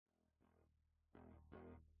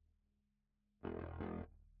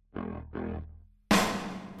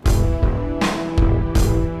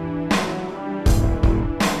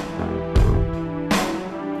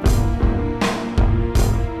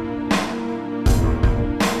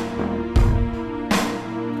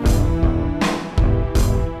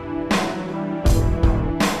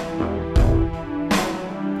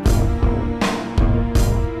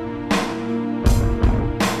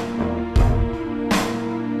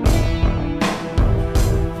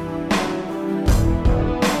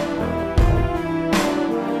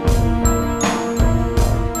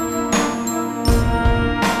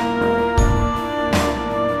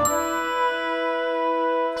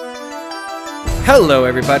Hello,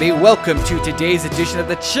 everybody. Welcome to today's edition of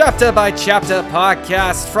the Chapter by Chapter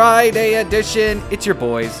Podcast, Friday edition. It's your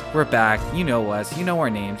boys. We're back. You know us. You know our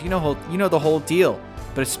names. You know the whole deal.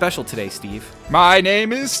 But it's special today, Steve. My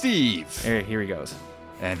name is Steve. Here he goes.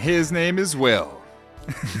 And his name is Will.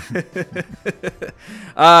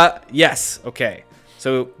 Yes. Okay.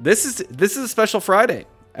 So this is a special Friday,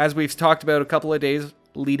 as we've talked about a couple of days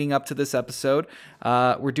leading up to this episode.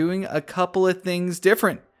 We're doing a couple of things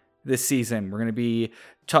different this season. We're going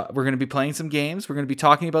to be playing some games. We're going to be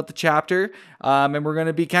talking about the chapter, and we're going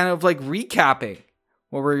to be kind of like recapping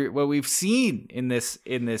what we've seen in this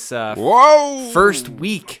first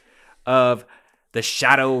week of the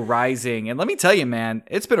Shadow Rising. And let me tell you, man,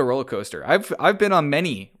 it's been a roller coaster. I've been on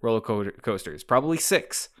many roller coasters, probably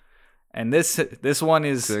 6, and this one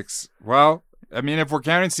is 6. Well, I mean, if we're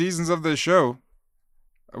counting seasons of the show,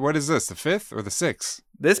 what is this? The 5th or the 6th?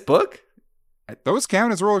 This book. Those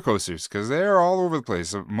count as roller coasters because they're all over the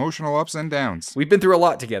place, emotional ups and downs. We've been through a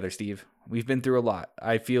lot together, Steve. We've been through a lot.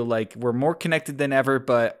 I feel like we're more connected than ever,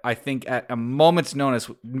 but I think at a moment's notice,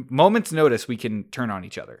 we can turn on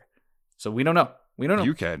each other. So we don't know.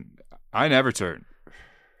 You can. I never turn.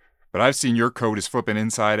 But I've seen your coat is flipping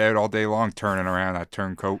inside out all day long, turning around that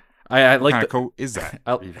turncoat. I like what kind of coat is that?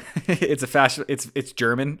 It's a fashion. It's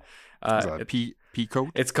German. Is that a pea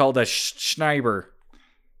coat? It's called a Schneiber.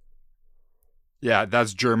 Yeah,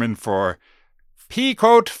 that's German for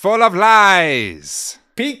peacoat full of lies.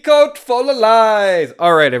 Peacoat full of lies.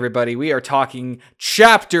 All right, everybody. We are talking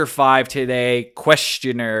chapter 5 today,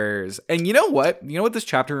 Questioners. And you know what? You know what this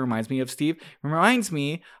chapter reminds me of, Steve? It reminds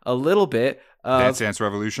me a little bit of Dance Dance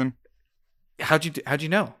Revolution. How'd you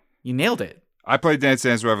know? You nailed it. I played Dance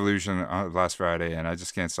Dance Revolution last Friday, and I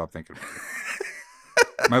just can't stop thinking about it.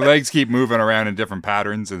 My legs keep moving around in different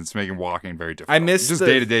patterns, and it's making walking very difficult. I miss just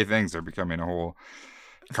day-to-day things are becoming a whole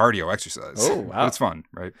cardio exercise. Oh, wow. But it's fun,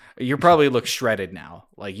 right? You probably look shredded now.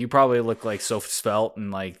 Like, you probably look like so svelte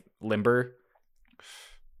and, like, limber.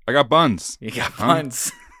 I got buns. You got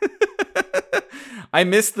buns. I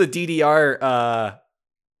miss the DDR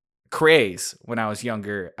craze when I was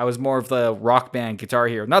younger. I was more of the Rock Band Guitar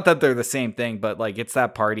Hero. Not that they're the same thing, but, like, it's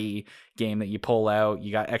that party game that you pull out.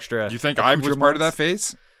 You got extra. You think I was part of that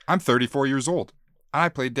phase? I'm 34 years old. I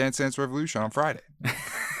played Dance Dance Revolution on Friday.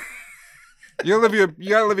 You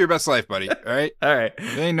gotta live your best life, buddy. All right. All right.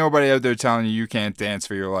 There ain't nobody out there telling you can't dance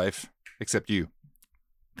for your life, except you.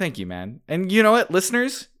 Thank you, man. And you know what,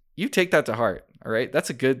 listeners, you take that to heart. All right.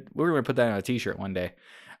 We're gonna put that on a t-shirt one day.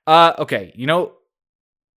 Okay. You know,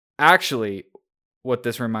 actually, what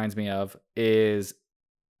this reminds me of is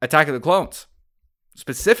Attack of the Clones.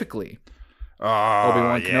 Specifically,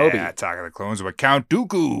 Obi-Wan Kenobi. Attack of the Clones with Count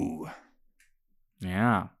Dooku.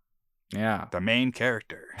 Yeah. The main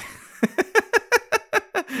character.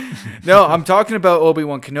 No, I'm talking about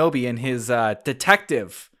Obi-Wan Kenobi and his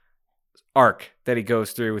detective arc that he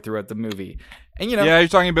goes throughout the movie. And yeah, you're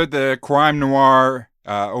talking about the crime noir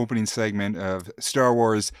opening segment of Star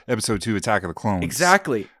Wars Episode 2, Attack of the Clones.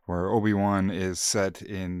 Exactly. Where Obi-Wan is set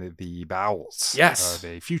in the bowels of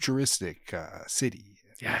a futuristic city.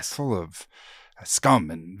 Yes. Full of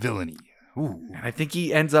scum and villainy. Ooh. And I think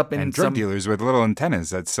he ends up in drug dealers with little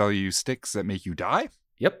antennas that sell you sticks that make you die.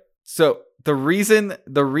 Yep. So the reason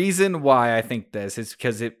why I think this is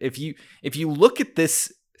because if you look at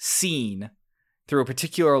this scene through a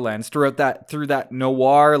particular lens, through that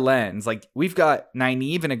noir lens, like we've got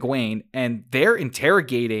Nynaeve and Egwene, and they're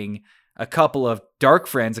interrogating a couple of dark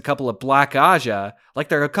friends, a couple of Black Aja, like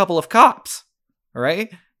they're a couple of cops. All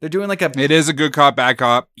right. They're doing like It is a good cop, bad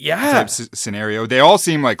cop type scenario. They all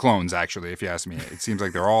seem like clones, actually, if you ask me. It seems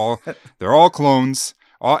like they're all clones.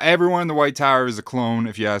 Everyone in the White Tower is a clone,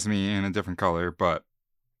 if you ask me, in a different color. But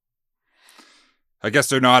I guess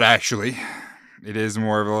they're not actually. It is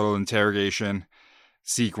more of a little interrogation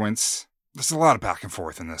sequence. There's a lot of back and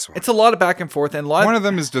forth in this one. It's a lot of back and forth, and one of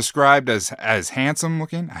them is described as handsome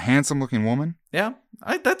looking, a handsome looking woman. Yeah,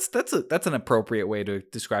 that's an appropriate way to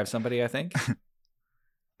describe somebody, I think.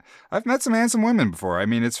 I've met some handsome women before. I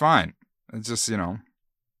mean, it's fine. It's just, I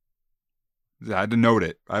had to note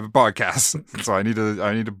it. I have a podcast, so I need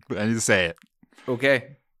to say it.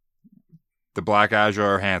 Okay. The Black Azure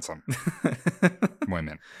are handsome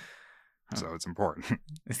women, so it's important.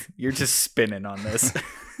 You're just spinning on this.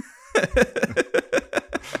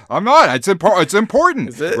 I'm not. It's important. It's important.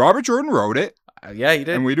 Is it? Robert Jordan wrote it. Yeah, he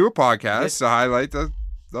did. And we do a podcast to highlight the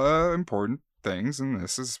important things, and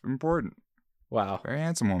this is important. Wow. Very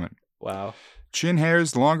handsome woman. Wow. Chin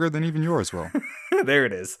hairs longer than even yours, Will. There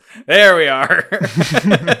it is. There we are.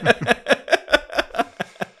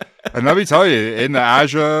 And let me tell you, in the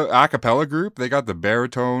Aja a cappella group, they got the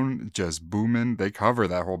baritone just booming. They cover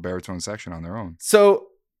that whole baritone section on their own. So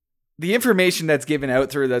the information that's given out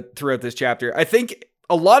throughout this chapter, I think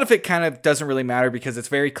a lot of it kind of doesn't really matter because it's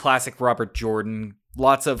very classic Robert Jordan.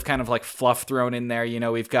 Lots of kind of like fluff thrown in there.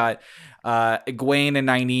 We've got Egwene and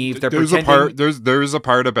Nynaeve. There's a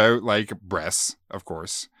part about like breasts, of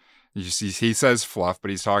course. You see, he says fluff,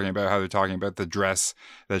 but he's talking about how they're talking about the dress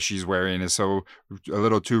that she's wearing is so a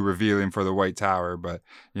little too revealing for the White Tower. But,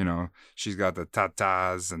 she's got the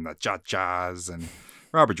tatas and the cha-chas, and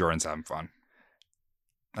Robert Jordan's having fun.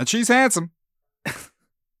 And she's handsome.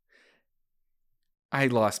 I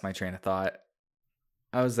lost my train of thought.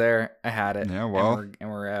 I was there. I had it. Yeah, well. And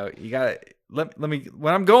we're out. You got to let me,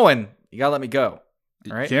 when I'm going, you got to let me go.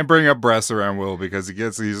 All right? You can't bring up breasts around Will because he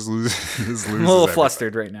just loses I'm a little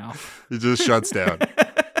flustered right now. He just shuts down.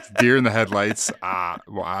 Deer in the headlights. I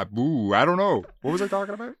don't know. What was I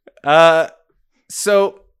talking about?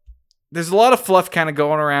 So there's a lot of fluff kind of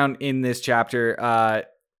going around in this chapter.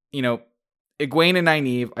 Egwene and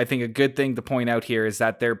Nynaeve, I think a good thing to point out here is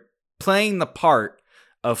that they're playing the part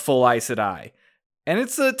of full Aes Sedai. And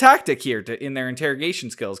it's a tactic here in their interrogation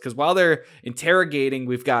skills, because while they're interrogating,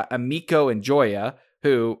 we've got Amiko and Joya,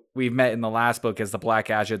 who we've met in the last book as the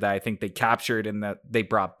Black Azure that I think they captured and that they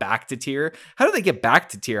brought back to Tyr. How did they get back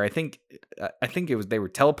to Tyr? I think it was they were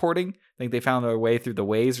teleporting. I think they found their way through the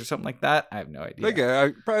ways or something like that. I have no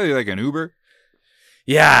idea. Probably like an Uber.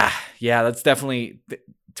 Yeah, that's definitely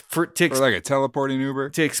or like a teleporting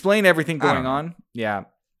Uber to explain everything going on. Yeah.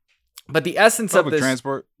 But the essence Public of this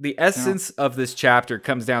transport, of this chapter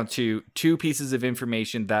comes down to two pieces of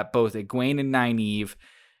information that both Egwene and Nynaeve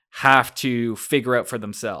have to figure out for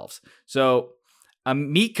themselves. So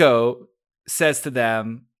Amiko says to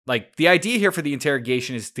them, like, the idea here for the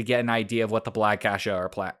interrogation is to get an idea of what the Black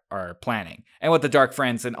Azure are planning and what the Dark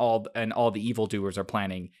Friends and all the evildoers are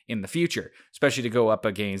planning in the future, especially to go up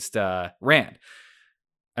against Rand.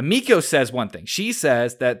 Amiko says one thing. She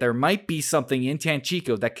says that there might be something in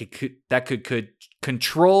Tanchico that could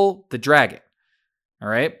control the dragon. All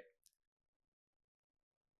right?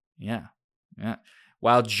 Yeah.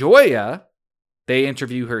 While Joya, they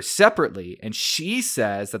interview her separately, and she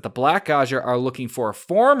says that the Black Azure are looking for a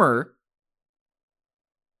former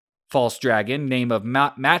false dragon named of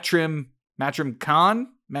Matrim Khan?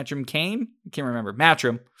 Matrim Kane? I can't remember.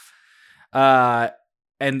 Matrim.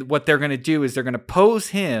 And what they're going to do is they're going to pose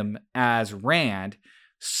him as Rand,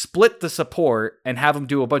 split the support, and have him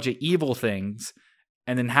do a bunch of evil things,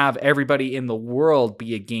 and then have everybody in the world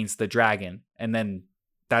be against the dragon. And then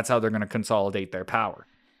that's how they're going to consolidate their power.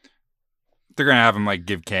 They're going to have him like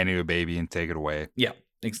give candy to a baby and take it away. Yeah.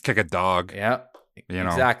 Kick a dog. Yeah.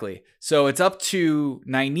 Exactly. So it's up to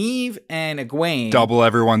Nynaeve and Egwene. Double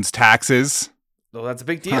everyone's taxes. Well, that's a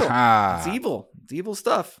big deal. It's evil. It's evil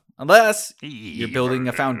stuff. Unless you're building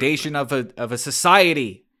a foundation of a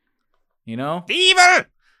society. Evil!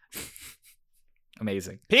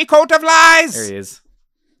 Amazing. Peacoat of lies! There he is.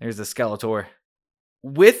 There's the Skeletor.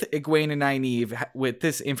 With Egwene and Nynaeve, with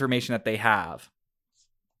this information that they have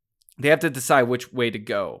to decide which way to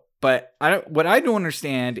go. But what I don't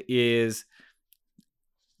understand is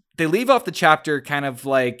they leave off the chapter kind of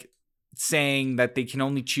like saying that they can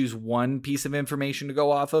only choose one piece of information to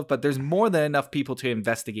go off of, but there's more than enough people to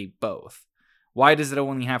investigate both. Why does it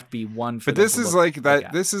only have to be one? This is like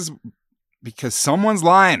that. This is because someone's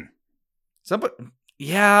lying. Somebody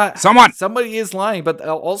is lying, but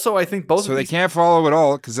also I think both. So they can't follow it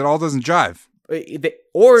all because it all doesn't jive.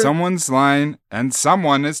 Or someone's lying and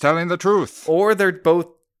someone is telling the truth. Or they're both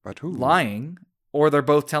who? Lying, or they're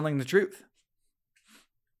both telling the truth.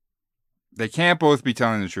 They can't both be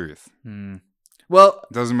telling the truth. Well,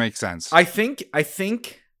 it doesn't make sense. I think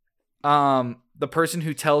the person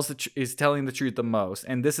who is telling the truth the most,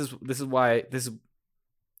 and this is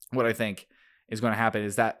what I think is going to happen,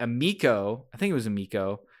 is that Amiko, I think it was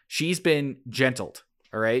Amiko, she's been gentled.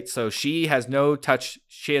 All right, so she has no touch.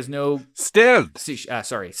 She has no stilled.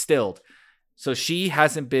 Stilled. So she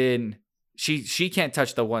hasn't been. She can't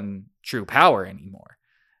touch the one true power anymore.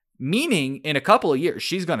 meaning in a couple of years,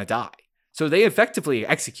 she's going to die. So they effectively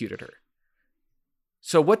executed her.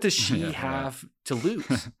 So what does she have to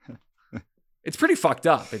lose? It's pretty fucked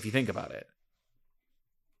up if you think about it.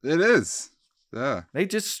 It is. Yeah. They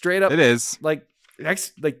just straight up. It is. Like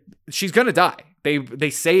she's going to die. They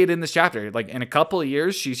say it in this chapter. Like in a couple of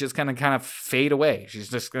years, she's just going to kind of fade away. She's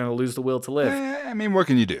just going to lose the will to live. I mean, what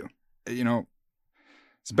can you do? You know,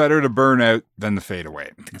 it's better to burn out than to fade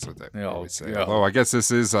away. That's what they always say. Although I guess this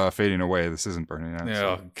is fading away. This isn't burning out.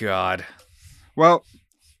 Oh, God. Well,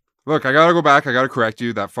 look, I got to go back. I got to correct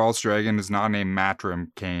you. That false dragon is not named Matrim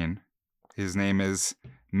Kane. His name is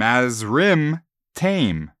Mazrim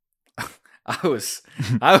Tame. I was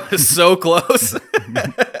so close.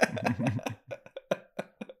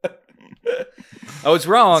 I was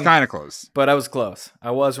wrong. It's kind of close. But I was close.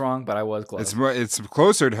 I was wrong, but I was close. It's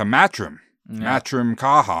closer to Matrim. Yeah. Matrim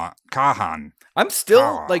Kahan. I'm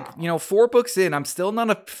still, 4 books in, I'm still not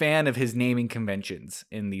a fan of his naming conventions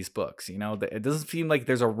in these books. You know, it doesn't seem like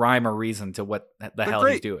there's a rhyme or reason to what the hell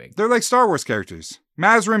he's doing. They're like Star Wars characters.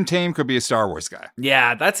 Mazrim Tame could be a Star Wars guy.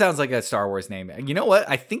 Yeah, that sounds like a Star Wars name. You know what?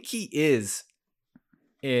 I think he is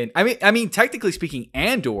in... I mean, technically speaking,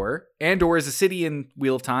 Andor. Andor is a city in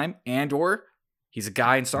Wheel of Time. Andor, he's a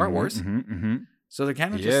guy in Star Wars. So they're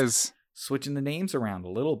kind of just switching the names around a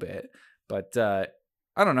little bit. But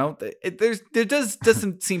I don't know. There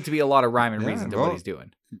doesn't seem to be a lot of rhyme and reason to what he's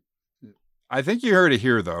doing. I think you heard it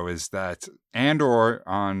here, though, is that Andor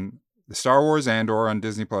on the Star Wars Andor on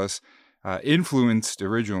Disney Plus, influenced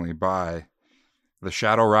originally by The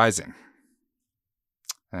Shadow Rising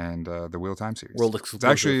and the Wheel of Time series. World exclusive. It's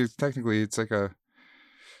actually, technically, it's like a,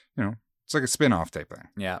 it's like a spin-off type thing.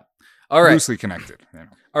 Yeah. All right. Loosely connected.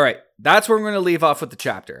 All right. That's where we're going to leave off with the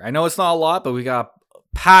chapter. I know it's not a lot, but we got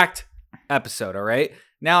packed episode. All right.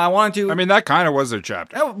 Now I want to. I mean, that kind of was their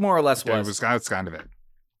chapter. That more or less was. That's kind of it.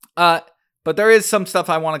 But there is some stuff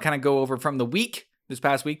I want to kind of go over from the week, this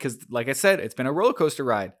past week, because like I said, it's been a roller coaster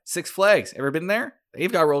ride. Six Flags. Ever been there?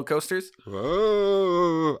 They've got roller coasters.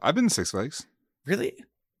 Whoa. I've been to Six Flags. Really?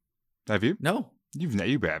 Have you? No. You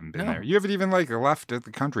haven't been there. You haven't even left the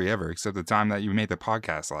country ever, except the time that you made the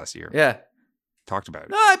podcast last year. Yeah. Talked about it.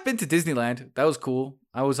 No, I've been to Disneyland. That was cool.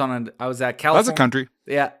 I was at California. That's a country.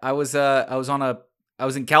 Yeah, I was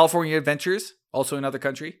in California Adventures, also another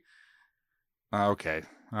country. Okay.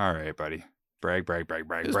 All right, buddy. Brag. Cool.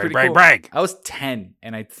 I was 10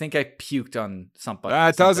 and I think I puked on somebody.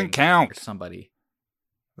 That doesn't count. Or somebody.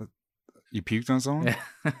 You puked on someone?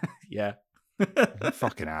 Yeah. You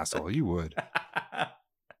fucking asshole. You would.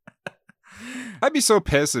 I'd be so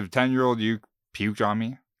pissed if 10-year-old you puked on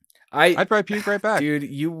me. I'd probably puke right back. Dude,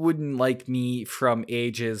 you wouldn't like me from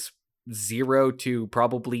ages 0 to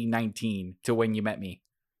probably 19 to when you met me.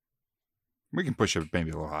 We can push it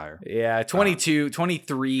maybe a little higher. Yeah, 22,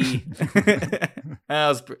 23. That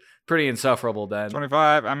was pretty insufferable then.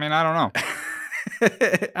 25. I mean, I don't know.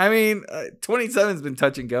 I mean, 27's been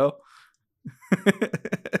touch and go.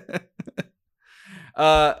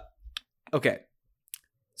 Okay.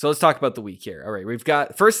 So let's talk about the week here. All right, we've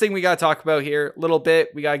got first thing we got to talk about here a little bit.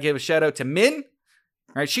 We got to give a shout out to Min.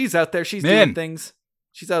 All right, she's out there. She's doing things.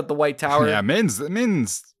 She's out at the White Tower. Yeah, Min's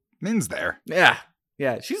there. Yeah,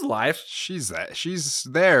 she's alive. She's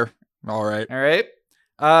there. All right. All right.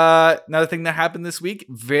 Another thing that happened this week,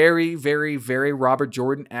 very, very, very Robert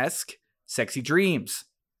Jordan-esque, Sexy Dreams.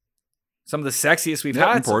 Some of the sexiest we've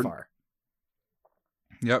had so far.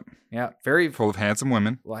 Yep. Yeah, very full of handsome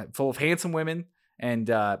women. And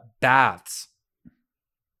baths.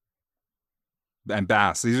 And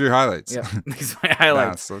baths. These are your highlights. Yeah, these are my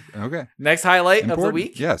highlights. Baths. Okay. Next highlight of the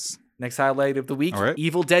week. Yes. Next highlight of the week. All right.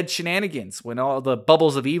 Evil Dead shenanigans. When all the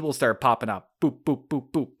bubbles of evil start popping up. Boop, boop,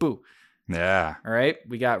 boop, boop, boop. Yeah. All right.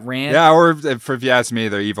 We got Rand. Yeah, or if you ask me,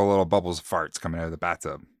 they're evil little bubbles of farts coming out of the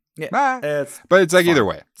bathtub. Yeah. But it's like fun. Either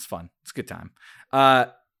way. It's fun. It's a good time.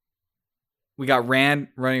 We got Rand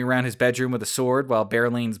running around his bedroom with a sword while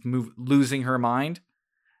Berlane's losing her mind.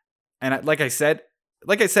 And like I said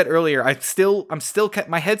earlier, my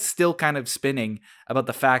head's still kind of spinning about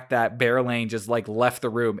the fact that Berlane just left the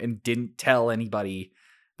room and didn't tell anybody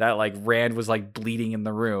that Rand was bleeding in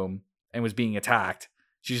the room and was being attacked.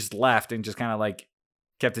 She just left and just kind of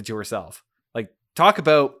kept it to herself. Talk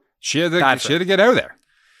about she had to get out of there.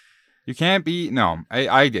 You can't be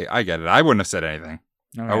I get it. I wouldn't have said anything.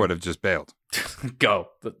 Right. I would have just bailed. Go.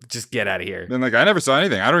 Just get out of here. Then I never saw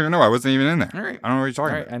anything. I don't even know. I wasn't even in there. All right. I don't know what you're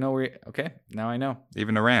talking about. I know okay. Now I know.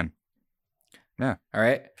 Even Iran. Yeah. All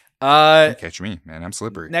right. Catch me, man. I'm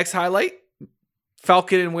slippery. Next highlight.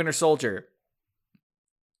 Falcon and Winter Soldier.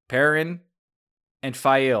 Perrin and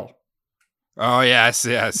Fael. Oh,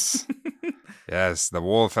 yes. Yes, the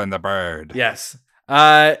wolf and the bird. Yes.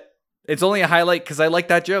 It's only a highlight because I like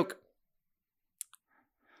that joke.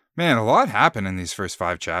 Man, a lot happened in these first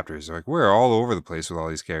 5 chapters. Like, we're all over the place with all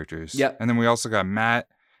these characters. Yep. And then we also got Matt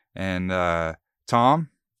and Tom.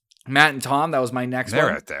 Matt and Tom, that was my next They're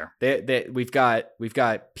one. out there. We've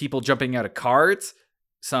got people jumping out of carts,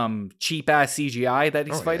 some cheap ass CGI that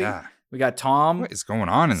he's fighting. Yeah. We got Tom What is going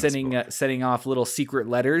on in this book? setting off little secret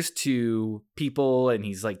letters to people, and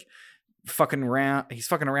he's like fucking around. He's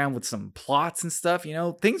fucking around with some plots and stuff. You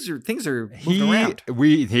know, things are moving around.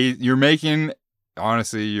 You're making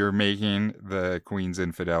the Queen's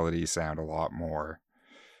infidelity sound a lot more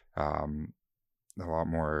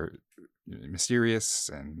mysterious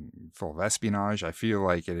and full of espionage. I feel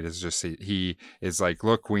like it is just, he is like,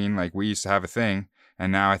 look, Queen, like, we used to have a thing,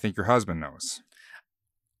 and now I think your husband knows.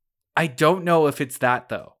 I don't know if it's that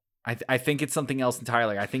though. I think it's something else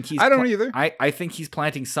entirely. I think I don't either. I think he's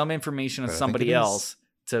planting some information on But I think somebody it is. else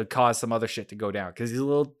to cause some other shit to go down because he's a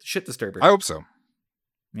little shit disturber. I hope so.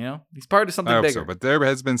 You know, he's part of something I hope bigger. so. But there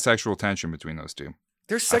has been sexual tension between those two.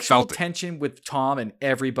 There's sexual felt it. tension with Tom and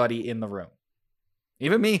everybody in the room,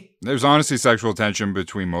 even me. There's honestly sexual tension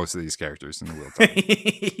between most of these characters in the Wheel Time.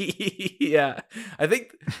 Yeah, I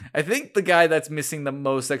think the guy that's missing the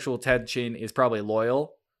most sexual tension is probably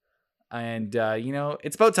Loyal, and you know,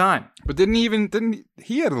 it's about time. But didn't he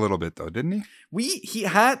had a little bit though, didn't he?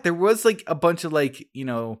 There was like a bunch of like, you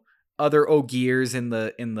know, other Ogiers in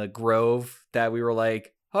the grove that we were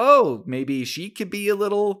like, oh, maybe she could be a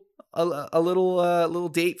little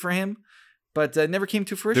date for him, but never came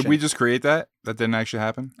to fruition. Did we just create that? That didn't actually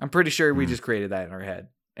happen? I'm pretty sure we just created that in our head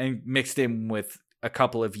and mixed him with a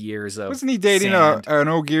couple of years of. Wasn't he dating an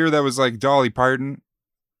Ogier that was like Dolly Parton?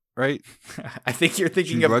 Right? I think you're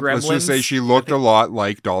thinking of Gremlins. Let's just say she looked a lot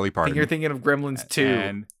like Dolly I Parton. think you're thinking of Gremlins 2.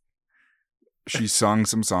 And she sung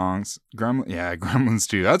some songs. Gremlins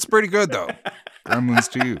 2. That's pretty good though. Gremlins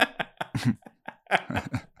 2. I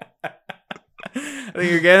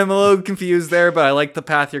think you're getting a little confused there, but I like the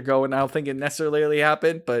path you're going. I don't think it necessarily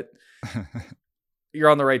happened, but you're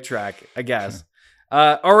on the right track, I guess.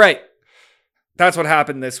 All right. That's what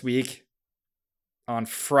happened this week on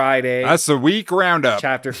Friday. That's the week roundup.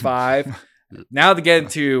 Chapter 5. Now to get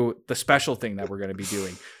into the special thing that we're going to be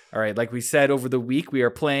doing. All right, like we said, over the week, we are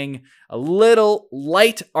playing a little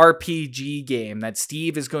light RPG game that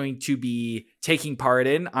Steve is going to be taking part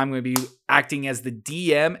in. I'm going to be acting as the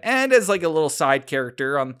DM and as like a little side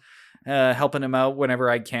character on helping him out whenever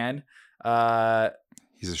I can.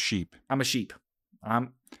 He's a sheep. I'm a sheep.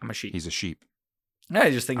 I'm a sheep. He's a sheep.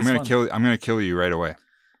 I just think I'm gonna kill you right away.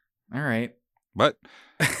 All right. But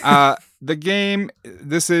the game,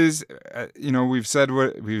 this is, we've said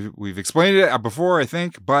what we've explained it before, I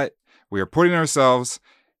think, but we are putting ourselves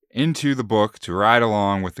into the book to ride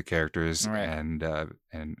along with the characters and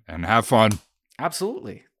have fun.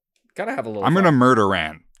 Absolutely. Gotta have a little I'm fun. gonna murder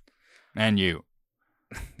Ran and you.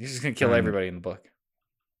 You're just gonna kill everybody in the book.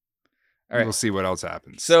 All right. We'll see what else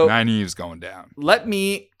happens. So Nynaeve's going down. Let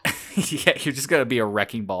me. Yeah, you're just gonna be a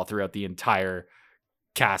wrecking ball throughout the entire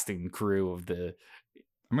casting crew of the.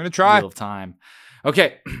 I'm gonna try. Wheel of Time.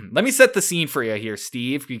 Okay, let me set the scene for you here,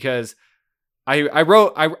 Steve, because I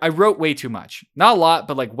wrote way too much. Not a lot,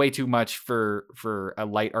 but like way too much for a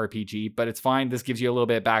light RPG. But it's fine. This gives you a little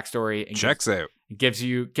bit of backstory and Checks out. gets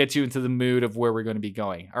you into the mood of where we're going to be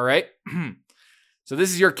going. All right. So this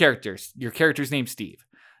is your character. Your character's named Steve.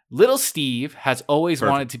 Little Steve has always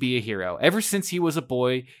wanted to be a hero. Ever since he was a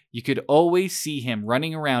boy, you could always see him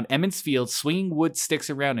running around Emmons Field, swinging wood sticks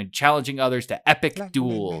around and challenging others to epic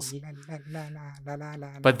duels.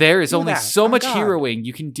 But there is only so much heroing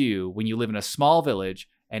you can do when you live in a small village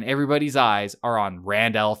and everybody's eyes are on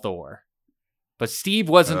Rand al'Thor. But Steve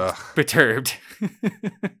wasn't perturbed.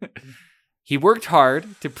 He worked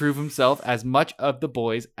hard to prove himself as much of the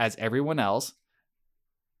boys as everyone else.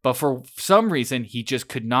 But for some reason, he just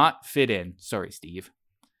could not fit in. Sorry, Steve.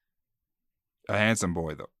 A handsome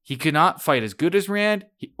boy, though. He could not fight as good as Rand,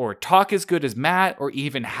 or talk as good as Matt, or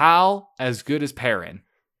even howl as good as Perrin.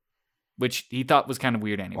 Which he thought was kind of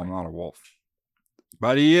weird anyway. Well, I'm not a wolf.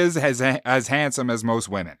 But he is as handsome as most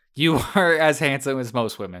women. You are as handsome as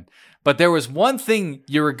most women. But there was one thing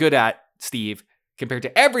you were good at, Steve, compared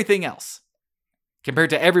to everything else. Compared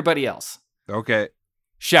to everybody else. Okay.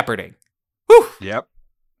 Shepherding. Whew! Yep.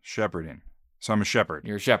 Shepherding. So I'm a shepherd.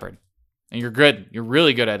 You're a shepherd. And you're good. You're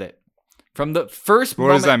really good at it. From the first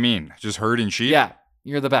moment. What does that mean? Just herding sheep? Yeah.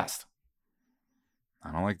 You're the best.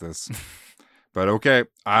 I don't like this. But okay.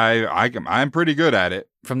 I'm pretty good at it.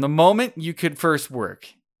 From the moment you could first work,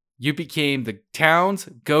 you became the town's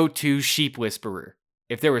go-to sheep whisperer.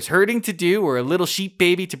 If there was herding to do or a little sheep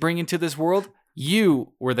baby to bring into this world,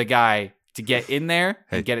 You were the guy to get in there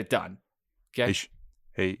Hey. and get it done. Okay.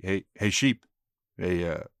 Hey, sheep.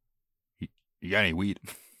 Hey, you got any weed?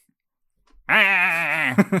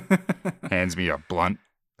 Hands me a blunt.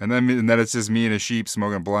 And then it's just me and a sheep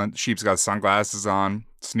smoking a blunt. Sheep's got sunglasses on.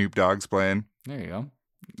 Snoop Dogg's playing. There you go.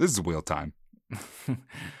 This is wheel time.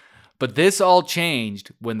 But this all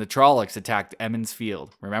changed when the Trollocs attacked Emmons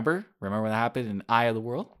Field. Remember? Remember what happened in Eye of the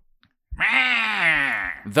World?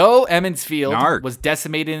 Though Emmons Field Narc. was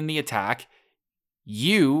decimated in the attack,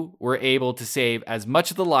 you were able to save as much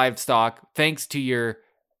of the livestock thanks to your...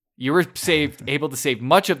 You were able to save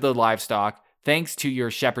much of the livestock thanks to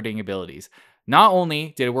your shepherding abilities. Not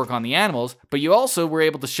only did it work on the animals, but you also were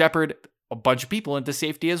able to shepherd a bunch of people into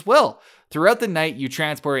safety as well. Throughout the night, you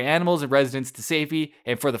transported animals and residents to safety,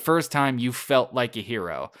 and for the first time, you felt like a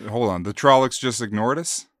hero. Hold on. The Trollocs just ignored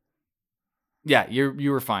us? Yeah,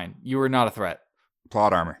 you were fine. You were not a threat.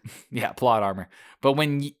 Plot armor. Yeah, plot armor. But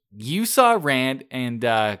when you saw Rand and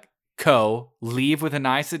Co leave with an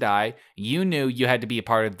Aes Sedai, you knew you had to be a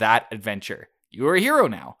part of that adventure. You were a hero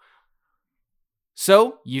now.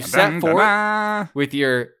 So you set forth with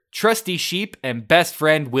your trusty sheep and best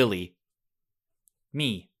friend Willie.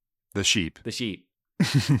 Me. The sheep. The sheep.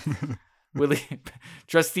 Willie,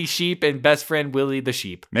 trusty sheep and best friend Willie the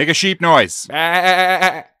sheep. Make a sheep noise.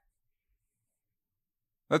 Yeah,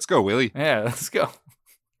 Let's go, Willie. let's go.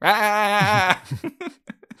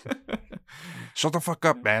 Shut the fuck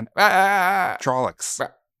up, man. Trollocs.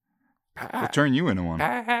 We'll turn you into one.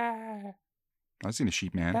 I've seen a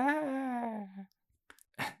sheep, man.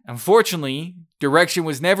 Unfortunately, direction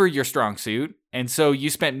was never your strong suit, and so you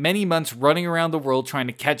spent many months running around the world trying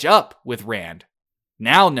to catch up with Rand,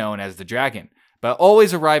 now known as the Dragon, but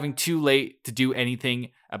always arriving too late to do anything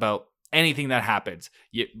about anything that happens.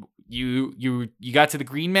 You got to the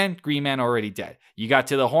Green Man already dead. You got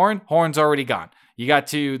to the Horn's already gone. You got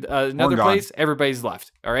to another place, everybody's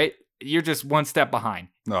left. All right? You're just one step behind.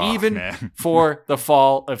 Oh, even man. for the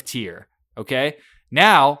fall of Tyr. Okay?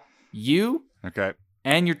 Now, you Okay.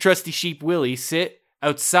 and your trusty sheep Willie sit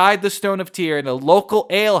outside the Stone of Tyr in a local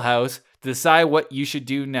alehouse to decide what you should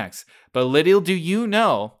do next. But little do you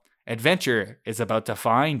know, adventure is about to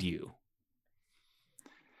find you.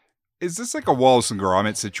 Is this like a Wallace and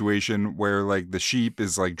Gromit situation where like the sheep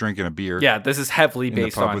is like drinking a beer? Yeah, this is heavily In the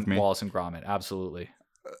based pub on with me? Wallace and Gromit. Absolutely.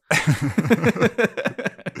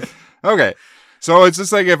 Okay. So it's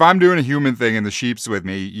just like if I'm doing a human thing and the sheep's with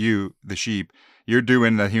me, you, the sheep, you're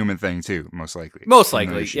doing the human thing too, most likely. Most Even though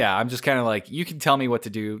likely, you're sheep. yeah. I'm just kind of like, you can tell me what to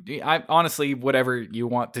do. I honestly, whatever you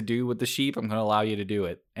want to do with the sheep, I'm going to allow you to do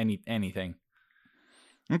it. Anything.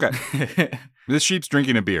 Okay. This sheep's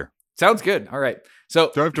drinking a beer. Sounds good. All right.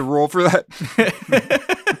 So Do I have to roll for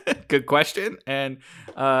that? good question. And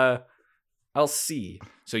I'll see.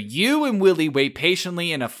 So you and Willie wait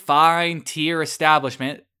patiently in a fine tier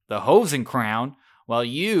establishment, the Hosen Crown, while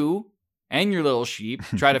you and your little sheep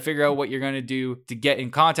try to figure out what you're going to do to get in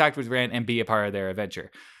contact with Rand and be a part of their adventure.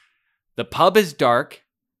 The pub is dark,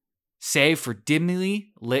 save for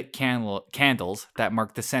dimly lit candles that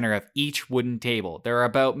mark the center of each wooden table. There are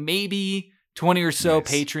about maybe 20 or so Nice.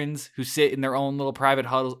 patrons who sit in their own little private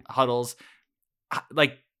huddles,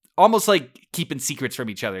 like almost like keeping secrets from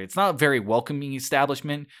each other. It's not a very welcoming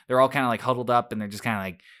establishment. They're all kind of like huddled up and they're just kind of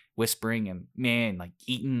like whispering and like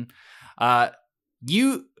eating.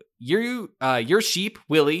 Your sheep,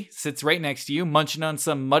 Willie, sits right next to you, munching on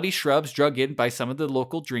some muddy shrubs drug in by some of the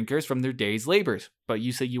local drinkers from their day's labors. But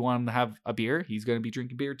you say you want him to have a beer. He's going to be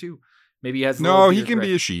drinking beer too. Maybe he has a No, little he beer can right.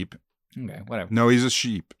 be a sheep. Okay, whatever. No, he's a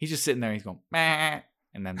sheep. He's just sitting there. He's going, meh,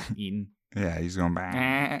 and then eating. Yeah, he's going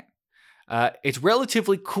back. It's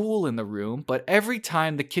relatively cool in the room, but every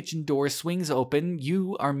time the kitchen door swings open,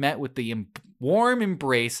 you are met with the warm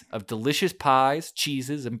embrace of delicious pies,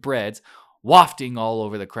 cheeses, and breads wafting all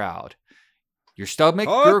over the crowd. Your stomach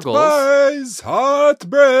gurgles. Pies, hot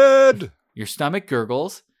bread. Your stomach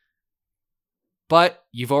gurgles, but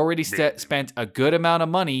you've already spent a good amount of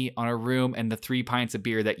money on a room and the 3 pints of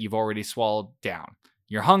beer that you've already swallowed down.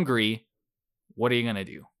 You're hungry. What are you going to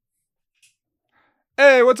do?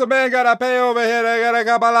 Hey, what's a man gotta pay over here? I got a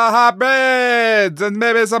couple of hot breads and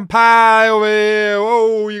maybe some pie over here.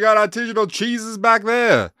 Oh, you got artisanal cheeses back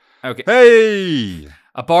there. Okay. Hey.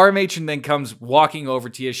 A bar matron then comes walking over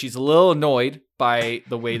to you. She's a little annoyed by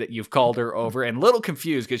the way that you've called her over and a little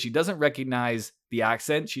confused because she doesn't recognize the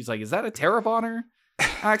accent. She's like, is that a Terrabonner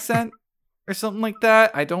accent or something like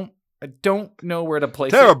that? I don't know where to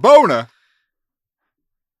place it. Terrabona.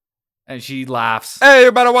 And she laughs. Hey,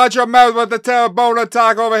 you better watch your mouth with the Terrabona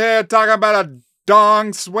talk over here talking about a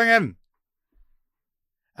dong swinging.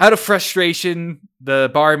 Out of frustration,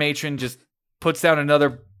 the bar matron just puts down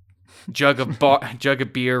another jug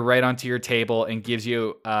of beer right onto your table and gives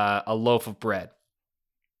you a loaf of bread.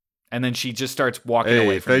 And then she just starts walking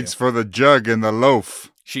away from thanks you. for the jug and the loaf.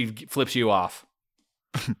 She flips you off.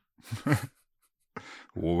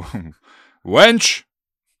 Wench.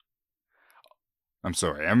 I'm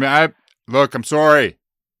sorry. I'm sorry.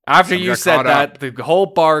 After you said that, the whole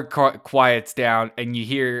bar quiets down, and you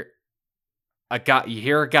hear a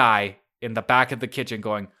guy in the back of the kitchen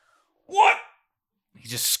going, "What?"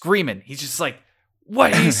 He's just screaming. He's just like,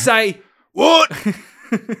 "What did he say? What?"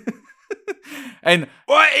 And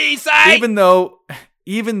what did he say?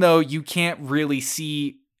 Even though you can't really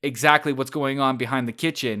see exactly what's going on behind the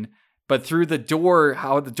kitchen, but through the door,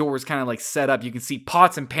 how the door is kind of like set up, you can see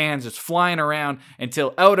pots and pans just flying around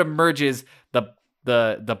until out emerges the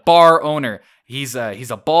bar owner. He's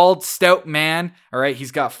a bald, stout man. All right,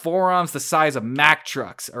 he's got forearms the size of Mack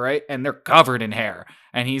trucks. All right, and they're covered in hair.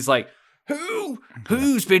 And he's like,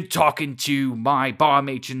 "Who's been talking to my bar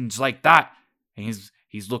matrons like that?" And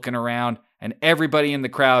he's looking around, and everybody in the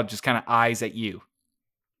crowd just kind of eyes at you.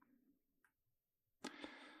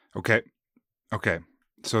 Okay.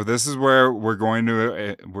 So this is where we're going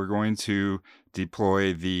to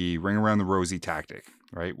deploy the ring around the rosy tactic,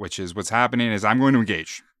 right? Which is what's happening is I'm going to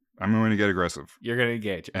engage. I'm going to get aggressive. You're going to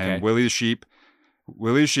engage. Okay. And Willie the sheep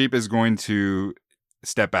is going to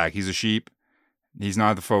step back. He's a sheep. He's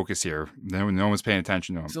not the focus here. No one's paying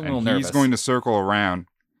attention to him. He's a little nervous. He's going to circle around.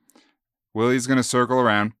 Willie's going to circle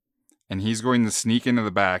around, and he's going to sneak into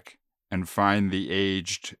the back and find the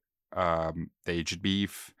aged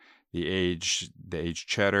beef, the aged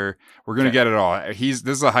cheddar. We're going to get it all. This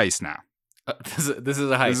is a heist now. This is a heist.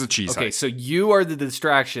 This is a cheese heist. So you are the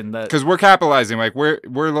distraction because we're capitalizing. Like we're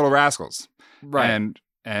little rascals, right?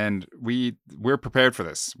 And we're prepared for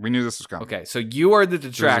this. We knew this was coming. Okay, so you are the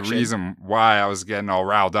distraction. There's a reason why I was getting all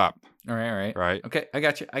riled up. All right. Right. Okay, I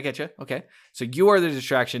got you. Okay, so you are the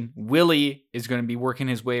distraction. Willie is going to be working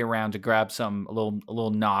his way around to grab a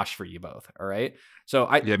little nosh for you both. All right. So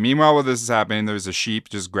meanwhile, while this is happening, there's a sheep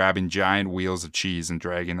just grabbing giant wheels of cheese and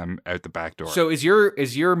dragging them out the back door. So is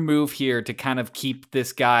your move here to kind of keep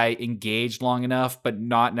this guy engaged long enough, but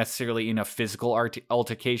not necessarily in a physical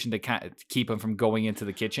altercation to kind of keep him from going into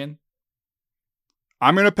the kitchen?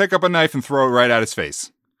 I'm going to pick up a knife and throw it right at his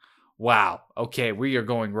face. Wow. Okay, we are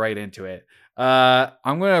going right into it.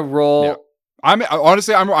 I'm going to roll. Yeah.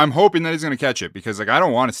 I'm hoping that he's going to catch it because I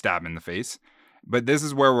don't want to stab him in the face. But this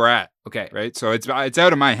is where we're at. Okay. Right? So it's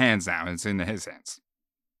out of my hands now. It's in his hands.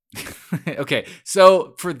 Okay.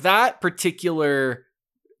 So for that particular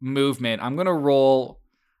movement, I'm going to roll.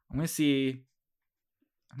 I'm going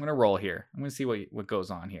to roll here. I'm going to see what goes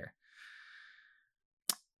on here.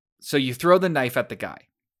 So you throw the knife at the guy.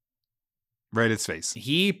 Right at his face.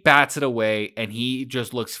 He bats it away and he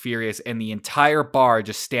just looks furious. And the entire bar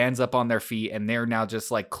just stands up on their feet and they're now just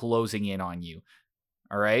like closing in on you.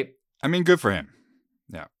 All right. I mean, good for him.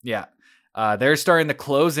 Yeah. Yeah. They're starting to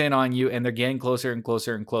close in on you and they're getting closer and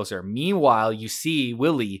closer and closer. Meanwhile, you see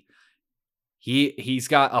Willie, he's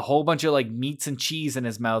got a whole bunch of like meats and cheese in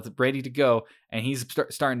his mouth ready to go. And he's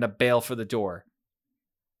starting to bail for the door.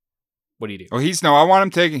 What do you do? Oh, he's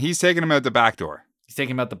taking him out the back door. He's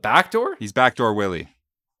taking him out the back door? He's backdoor Willie.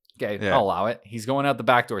 Okay, yeah. I'll allow it. He's going out the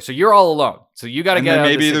back door. So you're all alone. So you got to get out of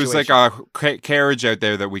the situation. Maybe there's like a carriage out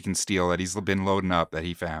there that we can steal that he's been loading up that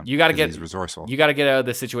he found. You got to get. He's resourceful. You got to get out of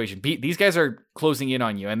this situation. These guys are closing in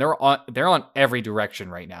on you, and they're on every direction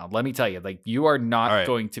right now. Let me tell you, like you are not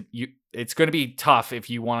going to. It's going to be tough if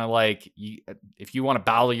you want to if you want to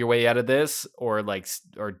battle your way out of this, or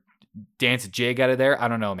dance a jig out of there. I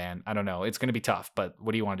don't know, man. I don't know. It's going to be tough. But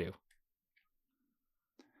what do you want to do?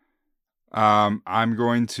 I'm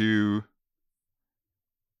going to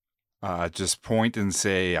just point and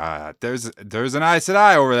say, there's an Aes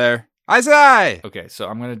Sedai over there. Aes Sedai! Okay, so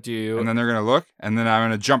I'm going to do... And then they're going to look, and then I'm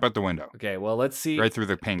going to jump out the window. Okay, well, let's see... Right through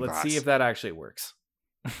the pane glass. Let's see if that actually works.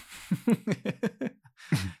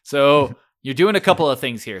 So, you're doing a couple of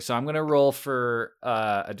things here. So, I'm going to roll for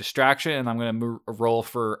a distraction, and I'm going to roll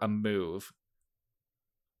for a move.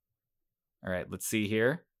 All right, let's see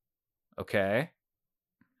here. Okay,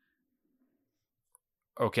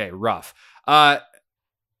 rough.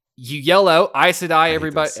 You yell out, Aes Sedai,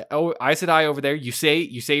 everybody. Oh, Aes Sedai over there. You say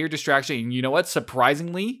your distraction, and you know what?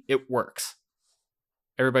 Surprisingly, it works.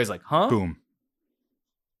 Everybody's like, huh? Boom.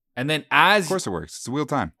 And then of course it works. It's wheel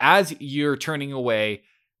time. As you're turning away,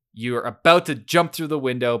 you're about to jump through the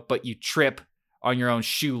window, but you trip on your own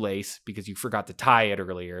shoelace because you forgot to tie it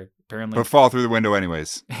earlier. Apparently, but fall through the window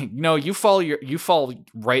anyways. No, you fall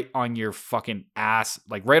right on your fucking ass,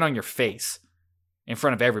 like right on your face, in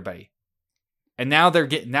front of everybody. And now they're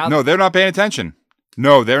getting No, they're not paying attention.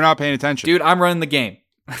 No, they're not paying attention. dude, I'm running the game.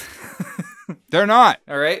 They're not.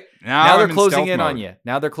 All right. Now Now I'm they're closing stealth in on mode. you.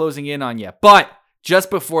 Now they're closing in on you. But just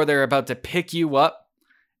before they're about to pick you up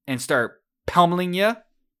and start pummeling you,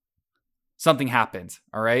 something happens.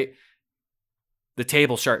 All right. The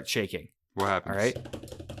table starts shaking. What happens? All right.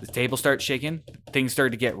 The table starts shaking. Things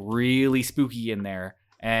start to get really spooky in there.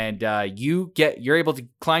 And you're able to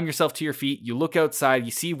climb yourself to your feet. You look outside.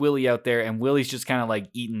 You see Willie out there, and Willie's just kind of like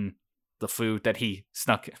eating the food that he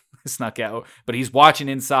snuck out. But he's watching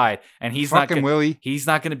inside, and he's Fucking not Willie. He's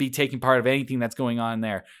not going to be taking part of anything that's going on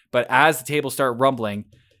there. But as the tables start rumbling,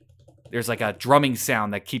 there's like a drumming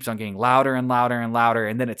sound that keeps on getting louder and louder and louder,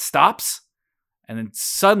 and then it stops, and then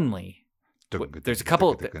suddenly there's a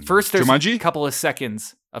couple of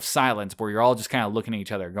seconds of silence where you're all just kind of looking at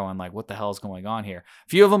each other going like, what the hell is going on here? A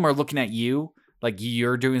few of them are looking at you like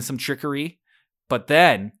you're doing some trickery. But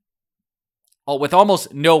then, with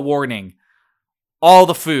almost no warning, all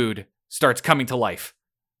the food starts coming to life.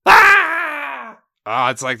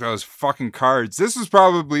 It's like those fucking cards. This is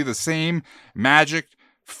probably the same magic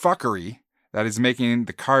fuckery that is making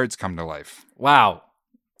the cards come to life. Wow.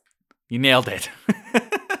 You nailed it.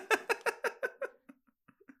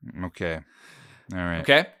 Okay. All right.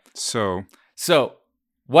 Okay. So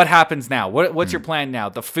what happens now? What's your plan now?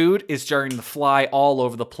 The food is starting to fly all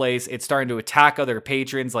over the place. It's starting to attack other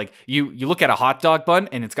patrons. Like you look at a hot dog bun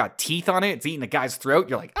and it's got teeth on it. It's eating a guy's throat.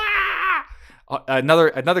 You're like, ah!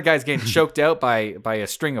 Another guy's getting choked out by a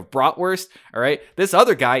string of bratwurst. All right. This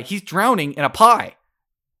other guy, he's drowning in a pie.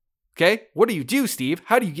 Okay. What do you do, Steve?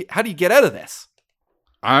 How do you get out of this?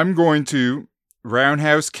 I'm going to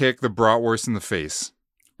roundhouse kick the bratwurst in the face.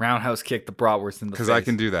 Roundhouse kick the bratwurst in the face. Because I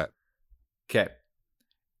can do that. Okay.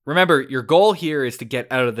 Remember, your goal here is to get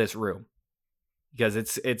out of this room. Because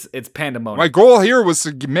it's pandemonium. My goal here was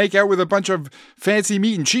to make out with a bunch of fancy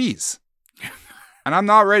meat and cheese. And I'm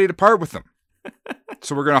not ready to part with them.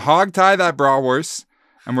 So we're going to hog tie that bratwurst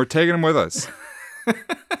and we're taking them with us.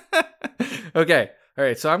 Okay. All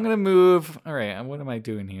right. So I'm going to move. All right. What am I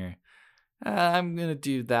doing here? I'm going to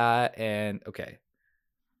do that. And okay.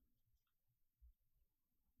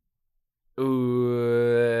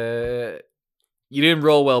 Ooh, you didn't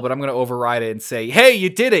roll well, but I'm going to override it and say, hey, you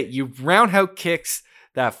did it. You roundhouse kicks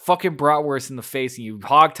that fucking bratwurst in the face and you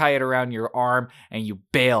hog tie it around your arm and you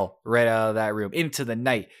bail right out of that room into the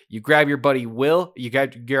night. You grab your buddy Will, you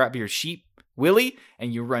grab your sheep Willie,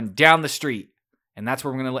 and you run down the street. And that's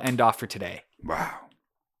where we're going to end off for today. Wow.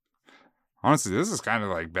 Honestly, this is kind of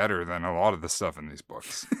like better than a lot of the stuff in these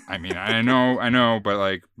books. I mean, I know, but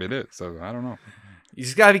like it is. So I don't know. You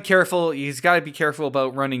just gotta be careful. You just gotta be careful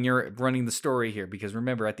about running the story here, because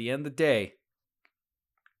remember, at the end of the day,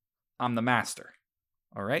 I'm the master.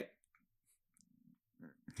 All right.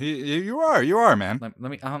 You are, man. Let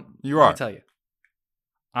me tell you,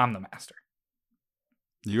 I'm the master.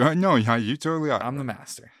 You are. No, you totally are. I'm the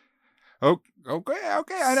master. Oh, okay.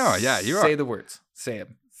 I know. Yeah, you are. Say the words. Say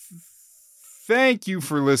them. Thank you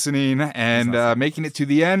for listening and making it to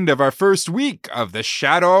the end of our first week of the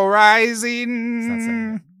Shadow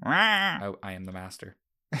Rising. I am the master.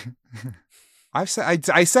 I said it.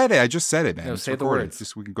 I just said it, man. No, it's say recorded. the words.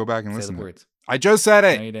 Just we can go back and listen. Say the to words. I just said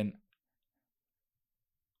it. No, you didn't.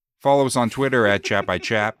 Follow us on Twitter at Chat by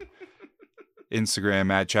Chap,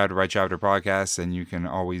 Instagram at Chapter by Chapter Podcast, and you can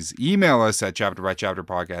always email us at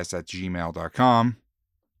chapterbychapterpodcast@gmail.com.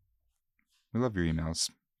 We love your emails.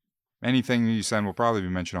 Anything you send will probably be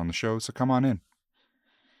mentioned on the show, so come on in.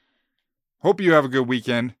 Hope you have a good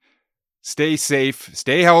weekend. Stay safe.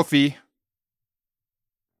 Stay healthy.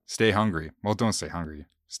 Stay hungry. Well, don't stay hungry.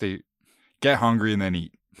 Get hungry and then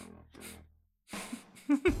eat.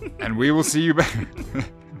 And we will see you back.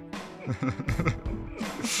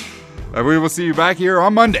 And we will see you back here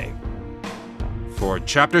on Monday for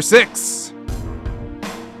Chapter 6,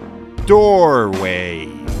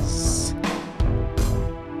 Doorways.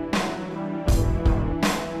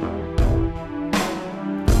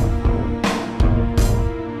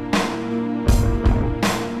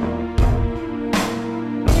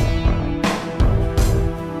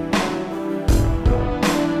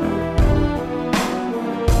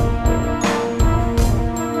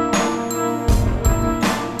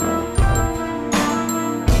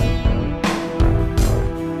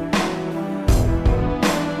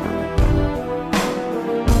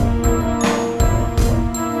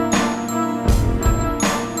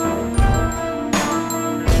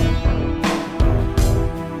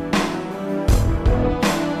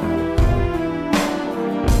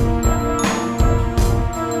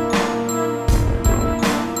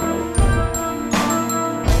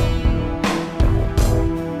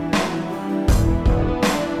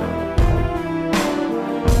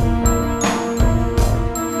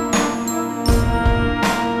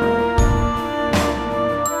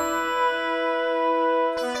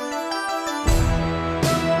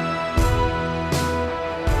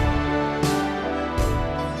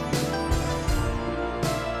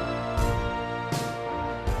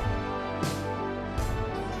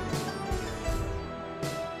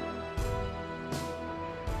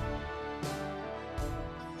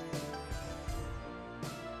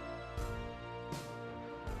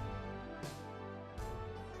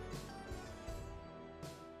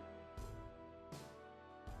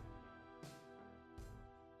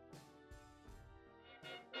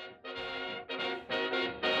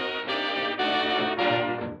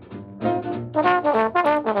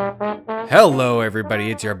 Hello, everybody.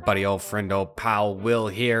 It's your buddy, old friend, old pal, Will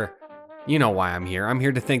here. You know why I'm here. I'm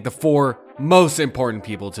here to thank the 4 most important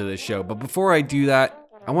people to this show. But before I do that,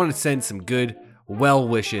 I want to send some good well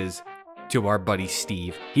wishes to our buddy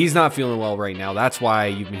Steve. He's not feeling well right now. That's why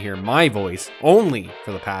you've been hearing my voice only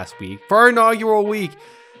for the past week, for our inaugural week.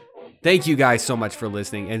 Thank you guys so much for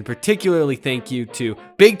listening, and particularly thank you to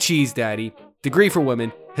Big Cheese Daddy, Degree for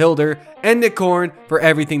Women, Hilder, and Nick Korn for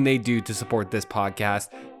everything they do to support this podcast.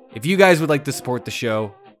 If you guys would like to support the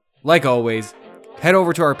show, like always, head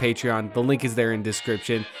over to our Patreon. The link is there in the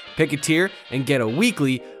description. Pick a tier and get a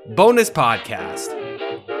weekly bonus podcast.